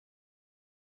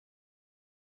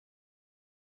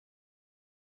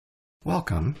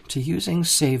Welcome to using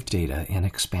saved data in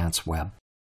Expanse Web.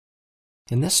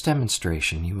 In this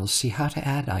demonstration, you will see how to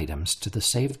add items to the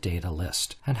saved data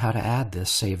list and how to add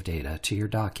this saved data to your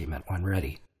document when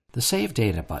ready. The Save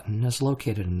Data button is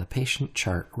located in the Patient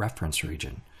Chart reference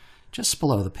region, just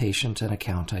below the patient and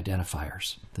account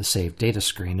identifiers. The Save Data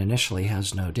screen initially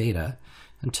has no data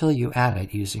until you add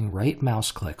it using right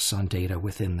mouse clicks on data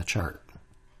within the chart.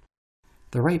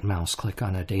 The right mouse click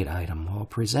on a data item will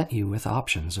present you with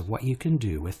options of what you can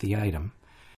do with the item.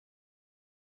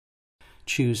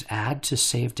 Choose Add to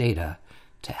Save Data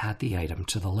to add the item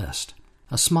to the list.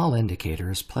 A small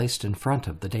indicator is placed in front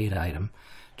of the data item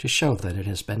to show that it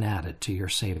has been added to your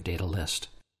Save Data list.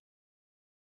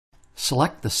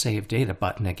 Select the Save Data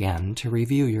button again to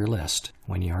review your list.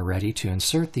 When you are ready to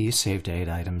insert these Save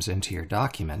Data items into your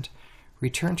document,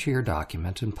 return to your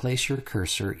document and place your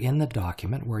cursor in the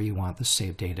document where you want the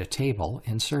Save Data table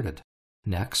inserted.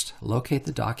 Next, locate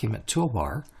the document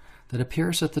toolbar that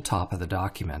appears at the top of the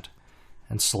document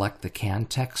and select the Can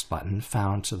Text button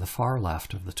found to the far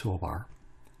left of the toolbar.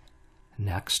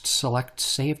 Next, select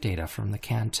Save Data from the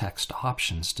Can Text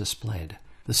options displayed.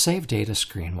 The Save Data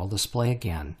screen will display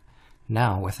again,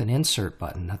 now with an Insert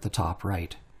button at the top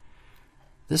right.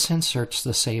 This inserts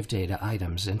the Save Data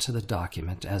items into the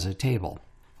document as a table.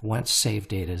 Once Save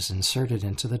Data is inserted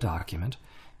into the document,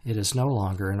 it is no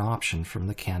longer an option from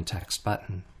the Can Text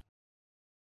button.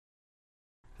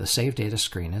 The Save Data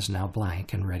screen is now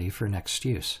blank and ready for next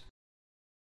use.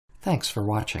 Thanks for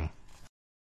watching.